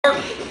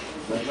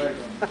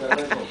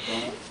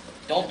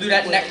Don't do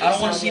that neck. I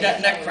don't want to see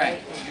that neck crank.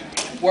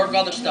 Work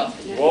other stuff.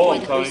 Whoa,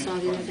 I'm coming.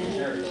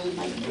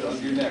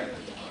 Your neck.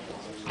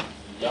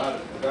 Got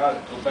it. Got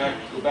it.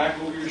 Go back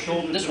over your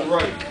shoulder This to the way.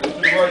 right. Go to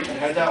the right. And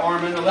have that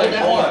arm in the leg. Hold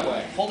that Pull arm. that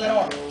way. Hold that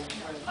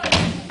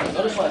arm.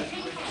 Go this way.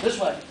 This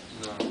way.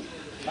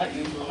 Not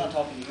you. I'm not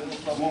talking to you. I'm Come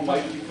talking on, to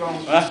Mike. you. Keep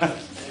going.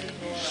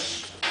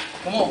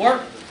 Come on,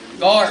 work.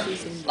 Guard.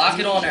 Lock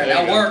it on there.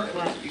 Now work.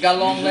 You got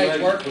long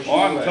legs. Work.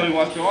 Arm, tell me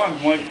watch your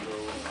arms, Mike.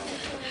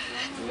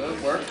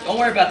 Good work. Don't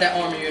worry about that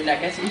arm in your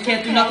neck. You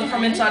can't do nothing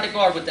from inside the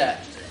guard with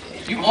that.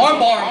 You arm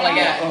bar him like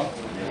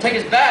that. Take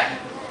his back.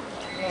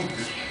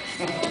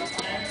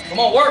 Come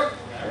on, work.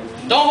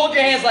 Don't hold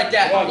your hands like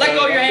that. Let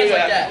go of your hands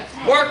like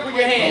that. Work with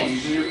your hands.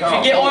 If you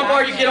get arm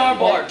bar, you get arm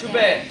bar. Too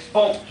bad.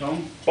 Bump,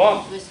 Tone.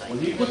 Bump. When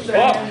he puts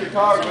that hand in your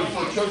collar,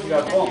 before it shows you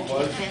got bump,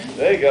 bud.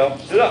 There you go.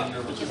 Sit up.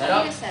 Head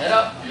up. Head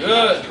up.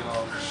 Good.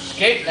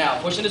 Escape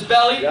now. Pushing his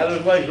belly. Get out of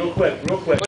his legs real quick, real quick.